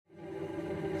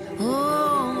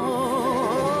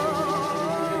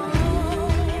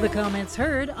The comments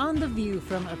heard on The View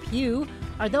from a Pew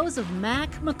are those of Mac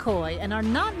McKoy and are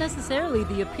not necessarily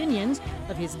the opinions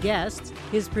of his guests,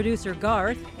 his producer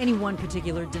Garth, any one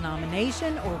particular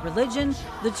denomination or religion,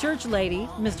 the church lady,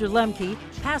 Mr. Lemke,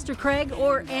 Pastor Craig,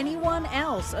 or anyone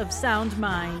else of sound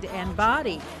mind and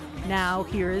body. Now,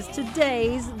 here is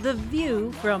today's The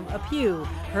View from a Pew,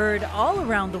 heard all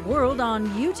around the world on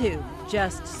YouTube.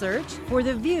 Just search for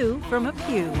The View from a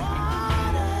Pew.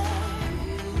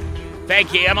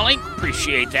 Thank you, Emily.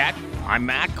 Appreciate that. I'm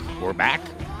Mac. We're back.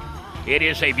 It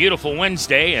is a beautiful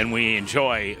Wednesday, and we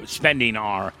enjoy spending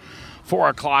our 4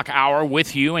 o'clock hour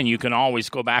with you, and you can always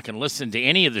go back and listen to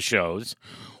any of the shows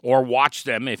or watch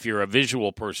them if you're a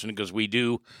visual person, because we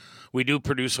do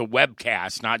produce a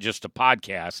webcast, not just a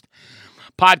podcast.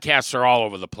 Podcasts are all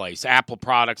over the place. Apple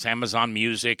products, Amazon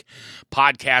Music,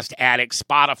 Podcast Addict,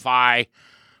 Spotify.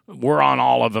 We're on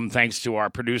all of them thanks to our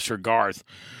producer, Garth.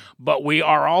 But we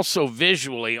are also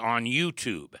visually on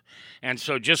YouTube. And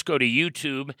so just go to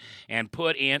YouTube and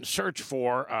search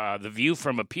for The View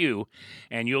from a Pew,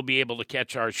 and you'll be able to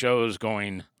catch our shows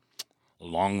going a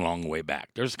long, long way back.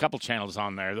 There's a couple channels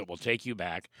on there that will take you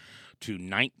back to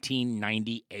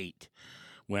 1998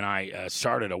 when I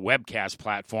started a webcast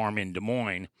platform in Des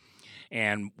Moines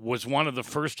and was one of the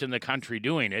first in the country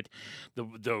doing it.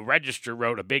 The Register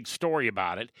wrote a big story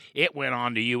about it. It went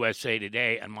on to USA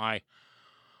Today, and my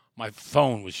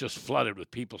phone was just flooded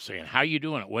with people saying, "How you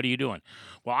doing it? What are you doing?"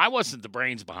 Well, I wasn't the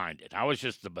brains behind it. I was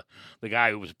just the guy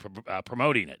who was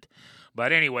promoting it.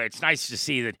 But anyway, it's nice to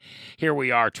see that here we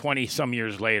are 20-some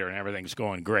years later, and everything's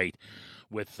going great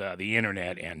with the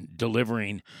internet and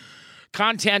delivering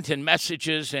content and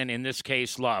messages, and in this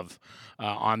case, love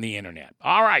on the internet.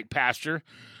 All right, Pastor,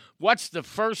 what's the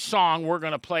first song we're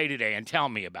going to play today, and tell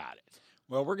me about it?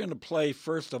 Well, we're going to play,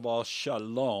 first of all,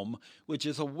 Shalom, which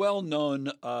is a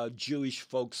well-known Jewish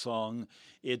folk song.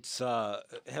 It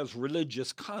has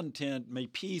religious content. May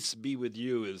peace be with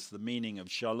you is the meaning of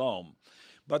Shalom.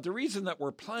 But the reason that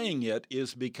we're playing it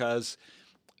is because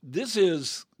this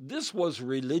was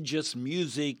religious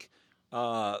music.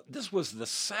 This was the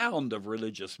sound of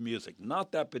religious music,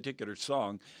 not that particular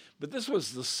song, but this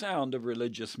was the sound of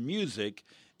religious music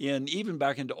even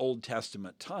back into Old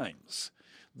Testament times.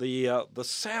 The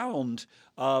sound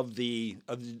of the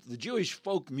Jewish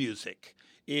folk music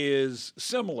is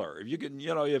similar.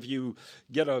 If you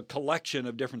get a collection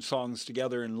of different songs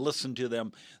together and listen to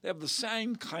them, they have the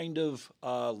same kind of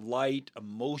light,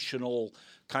 emotional,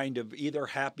 kind of either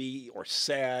happy or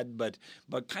sad, but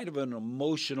kind of an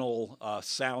emotional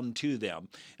sound to them.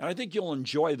 And I think you'll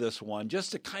enjoy this one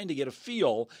just to kind of get a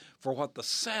feel for what the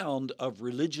sound of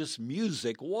religious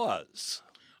music was.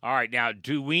 All right, now,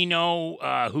 do we know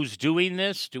who's doing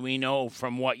this? Do we know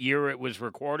from what year it was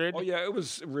recorded? Oh, yeah, it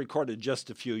was recorded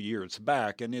just a few years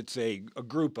back, and it's a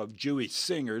group of Jewish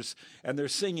singers, and they're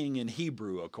singing in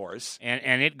Hebrew, of course.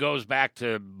 And it goes back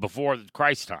to before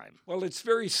Christ's time. Well, it's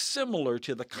very similar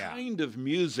to the kind of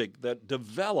music that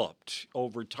developed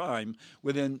over time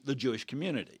within the Jewish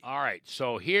community. All right,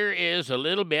 so here is a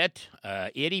little bit,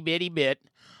 itty-bitty bit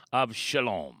of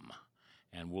Shalom,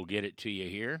 and we'll get it to you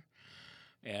here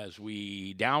as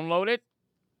we download it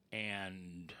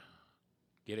and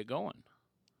get it going.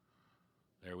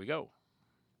 There we go.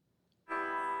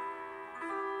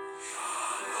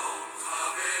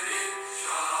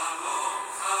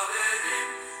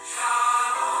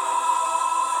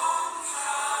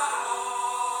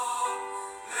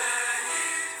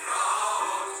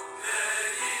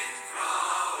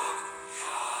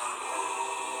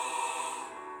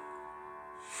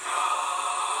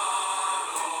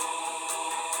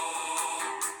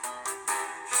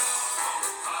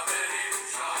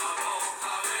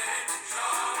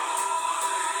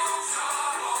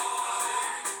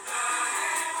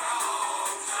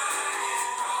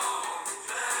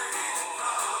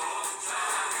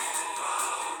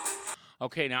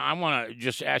 Okay, now I want to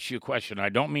just ask you a question. I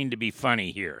don't mean to be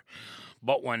funny here,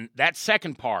 but when that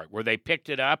second part where they picked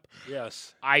it up,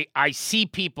 yes, I see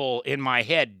people in my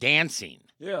head dancing.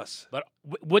 Yes. But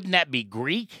wouldn't that be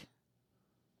Greek?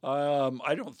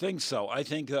 I don't think so. I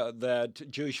think that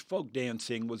Jewish folk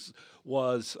dancing was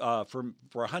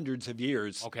for hundreds of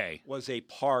years. Okay. Was a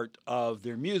part of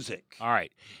their music. All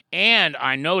right. And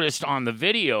I noticed on the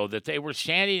video that they were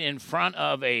standing in front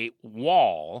of a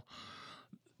wall.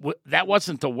 That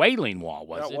wasn't the Wailing Wall,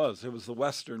 was it? That was. It was the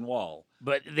Western Wall.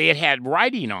 But it had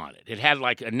writing on it. It had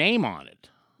like a name on it.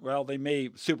 Well, they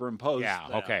may superimpose that.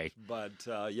 Okay. But,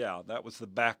 that was the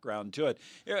background to it.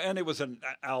 And it was an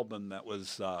album that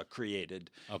was created.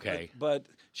 Okay. But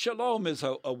Shalom is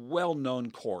a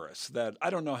well-known chorus that I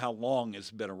don't know how long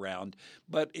has been around,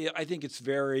 but I think it's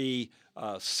very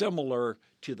similar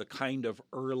to the kind of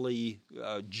early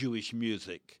Jewish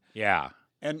music. Yeah.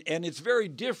 And it's very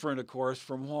different, of course,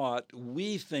 from what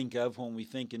we think of when we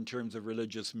think in terms of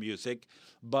religious music.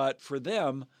 But for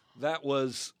them, that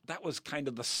was kind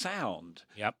of the sound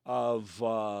of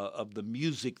the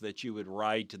music that you would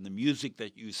write and the music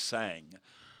that you sang.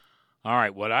 All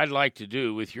right, what I'd like to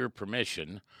do, with your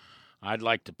permission, I'd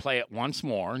like to play it once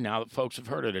more, now that folks have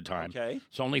heard it a time. Okay.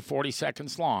 It's only 40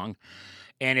 seconds long.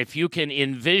 And if you can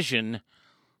envision,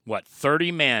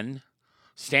 30 men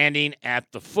standing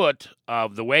at the foot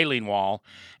of the Wailing Wall,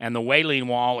 and the Wailing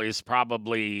Wall is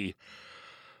probably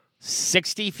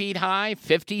 60 feet high,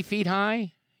 50 feet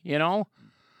high,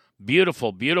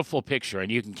 Beautiful, beautiful picture,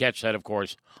 and you can catch that, of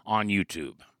course, on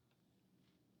YouTube.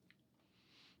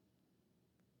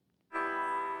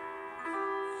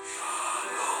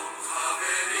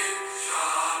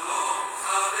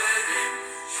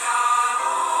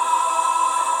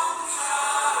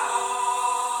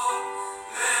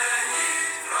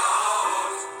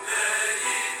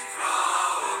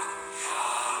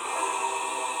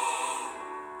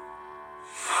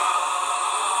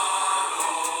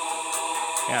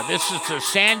 Yeah, this is the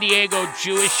San Diego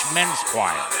Jewish Men's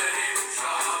Choir.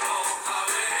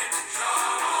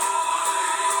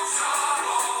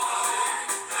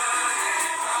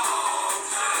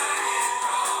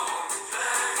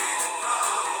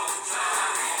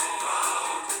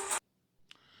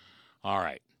 All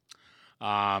right.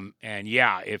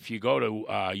 If you go to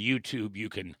YouTube, you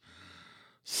can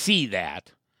see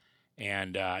that.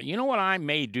 And you know what I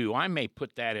may do? I may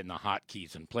put that in the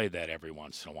hotkeys and play that every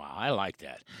once in a while. I like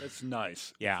that. That's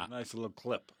nice. Yeah. It's a nice little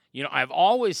clip. I've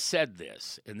always said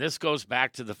this, and this goes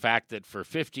back to the fact that for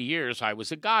 50 years I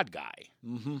was a God guy.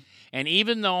 Mm-hmm. And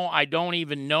even though I don't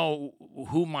even know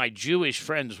who my Jewish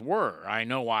friends were, I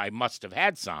know I must have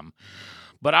had some,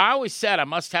 but I always said I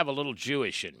must have a little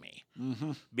Jewish in me.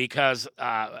 Mm-hmm. Because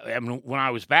when I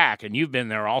was back, and you've been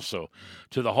there also,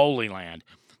 to the Holy Land,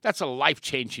 that's a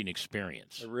life-changing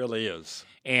experience. It really is.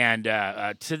 And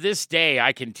to this day,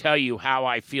 I can tell you how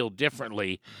I feel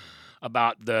differently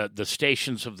about the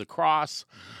Stations of the Cross,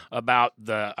 about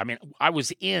I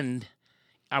was in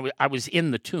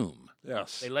the tomb.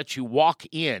 Yes. They let you walk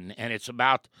in, and it's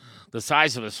about the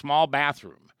size of a small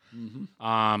bathroom.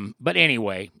 Mm-hmm. But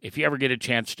anyway, if you ever get a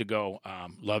chance to go,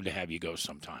 love to have you go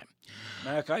sometime.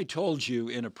 Mac, I told you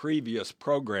in a previous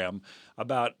program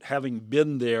about having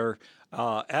been there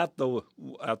at the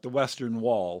Western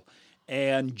Wall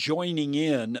and joining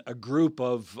in a group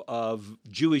of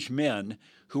Jewish men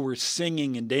who were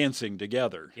singing and dancing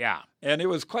together. Yeah. And it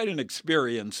was quite an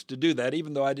experience to do that,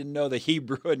 even though I didn't know the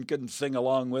Hebrew and couldn't sing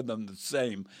along with them the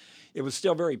same. It was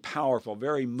still very powerful,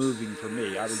 very moving for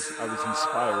me. I was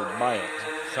inspired by it.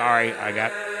 Sorry,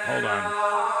 hold on.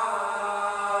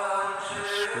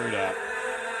 I screwed up.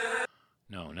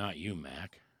 No, not you,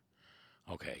 Mac.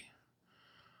 Okay.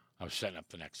 I was setting up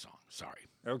the next song. Sorry.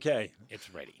 Okay.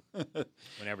 It's ready.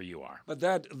 Whenever you are. But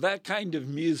that kind of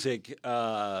music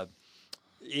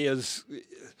is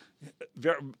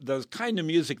the kind of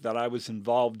music that I was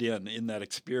involved in that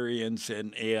experience,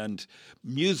 and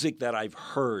music that I've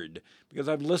heard, because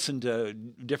I've listened to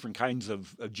different kinds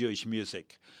of Jewish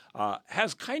music,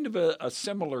 has kind of a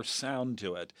similar sound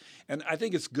to it. And I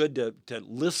think it's good to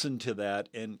listen to that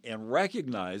and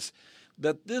recognize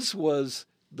that this was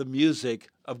the music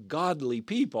of godly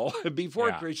people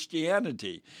before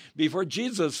Christianity. Before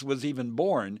Jesus was even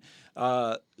born,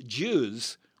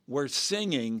 Jews were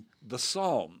singing the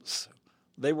Psalms.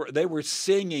 They were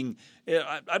singing.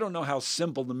 I don't know how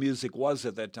simple the music was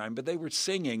at that time, but they were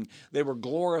singing. They were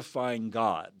glorifying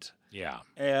God. Yeah.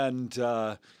 And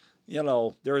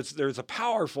there's a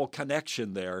powerful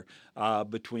connection there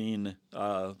between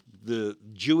the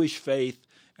Jewish faith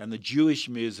and the Jewish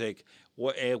music,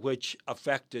 which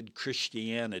affected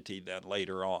Christianity then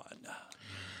later on.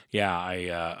 Yeah,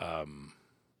 I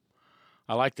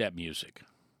like that music.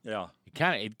 Yeah.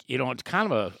 It's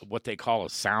kind of what they call a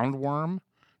sound worm.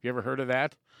 You ever heard of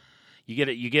that?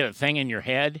 You get a thing in your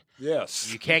head.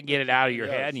 Yes. You can't get it out of your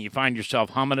head, and you find yourself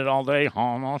humming it all day.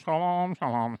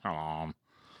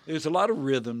 There's a lot of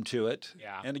rhythm to it.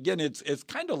 Yeah. And again, it's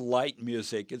kind of light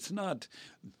music. It's not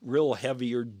real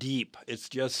heavy or deep. It's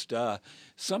just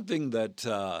something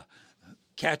that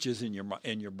catches in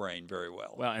your brain very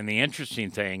well. Well, and the interesting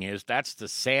thing is that's the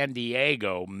San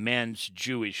Diego Men's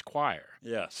Jewish Choir.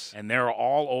 Yes. And they're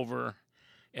all over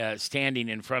standing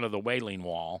in front of the Wailing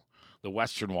Wall, the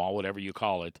Western Wall, whatever you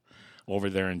call it, over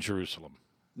there in Jerusalem.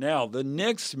 Now, the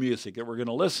next music that we're going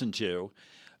to listen to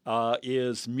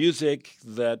is music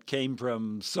that came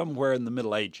from somewhere in the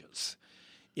Middle Ages.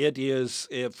 It is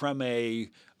from a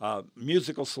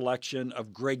musical selection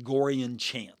of Gregorian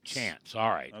chants. Chants, all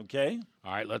right. Okay?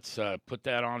 All right, let's put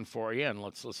that on for you, and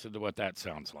let's listen to what that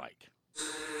sounds like.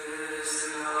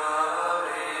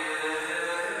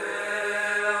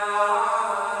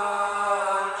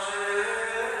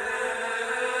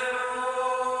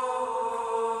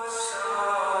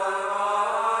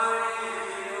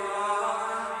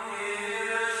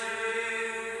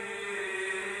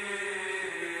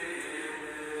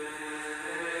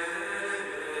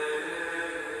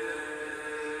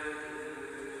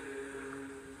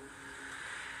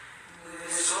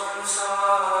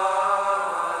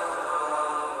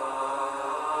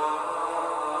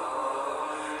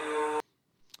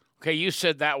 Okay, you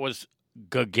said that was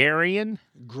Gregorian?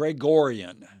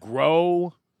 Gregorian.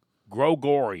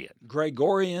 Gregorian.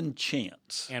 Gregorian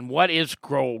chants. And what is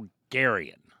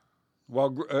Gregorian? Well,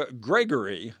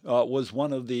 Gregory was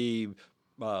one of the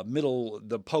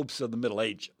popes of the Middle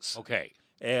Ages. Okay.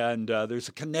 And there's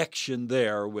a connection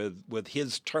there with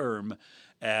his term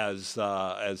as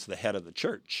the head of the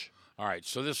church. All right,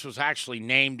 so this was actually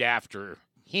named after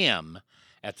him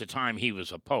at the time he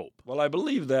was a pope. Well, I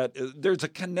believe that there's a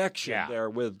connection there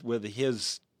with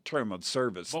his term of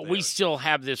service. But there. we still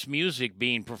have this music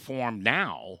being performed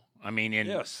now. I mean, in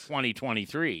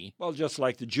 2023. Well, just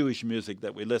like the Jewish music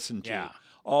that we listen to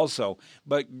also.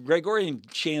 But Gregorian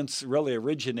chants really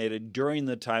originated during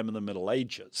the time of the Middle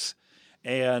Ages.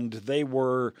 And they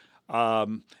were,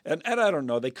 and I don't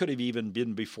know, they could have even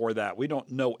been before that. We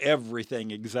don't know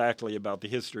everything exactly about the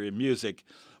history of music,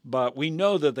 but we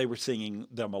know that they were singing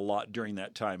them a lot during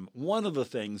that time. One of the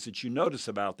things that you notice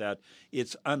about that,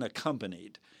 it's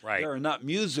unaccompanied. Right. There are not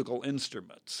musical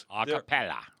instruments. A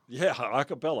cappella. Yeah, a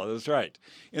cappella, that's right.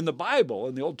 In the Bible,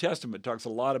 in the Old Testament, it talks a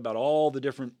lot about all the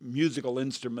different musical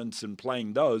instruments and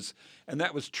playing those, and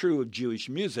that was true of Jewish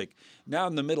music. Now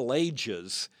in the Middle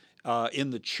Ages, in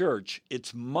the church,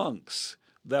 it's monks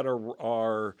that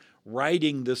are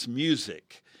writing this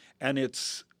music, and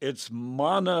it's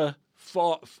monophonic,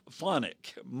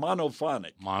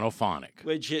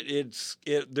 which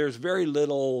there's very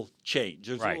little change.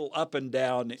 There's a little up and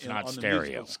down on the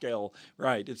musical scale.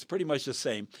 Right, it's pretty much the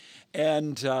same.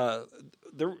 And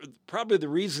probably the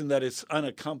reason that it's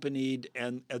unaccompanied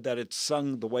and that it's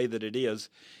sung the way that it is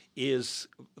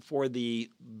for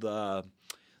the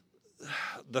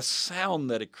sound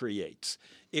that it creates.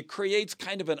 It creates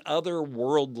kind of an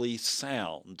otherworldly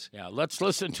sound. Yeah, let's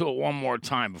listen to it one more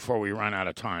time before we run out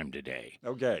of time today.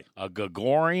 Okay. A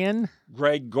Gregorian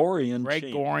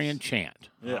chant.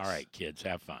 Yes. All right, kids,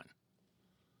 have fun.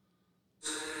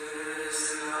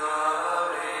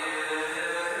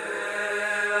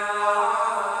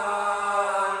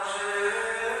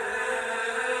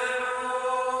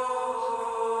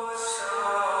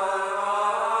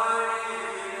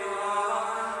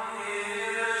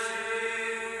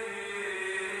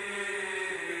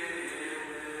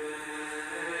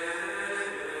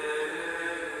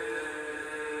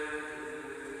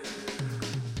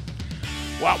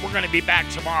 Well, we're going to be back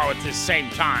tomorrow at this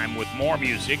same time with more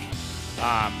music,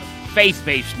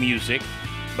 faith-based music,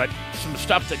 but some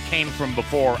stuff that came from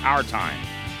before our time.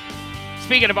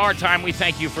 Speaking of our time, we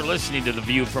thank you for listening to The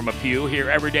View from a Pew here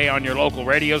every day on your local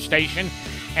radio station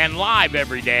and live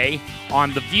every day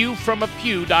on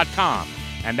theviewfromapew.com.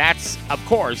 And that's, of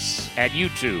course, at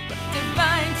YouTube.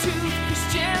 Divine Truth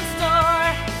Christian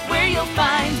Store, where you'll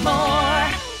find more.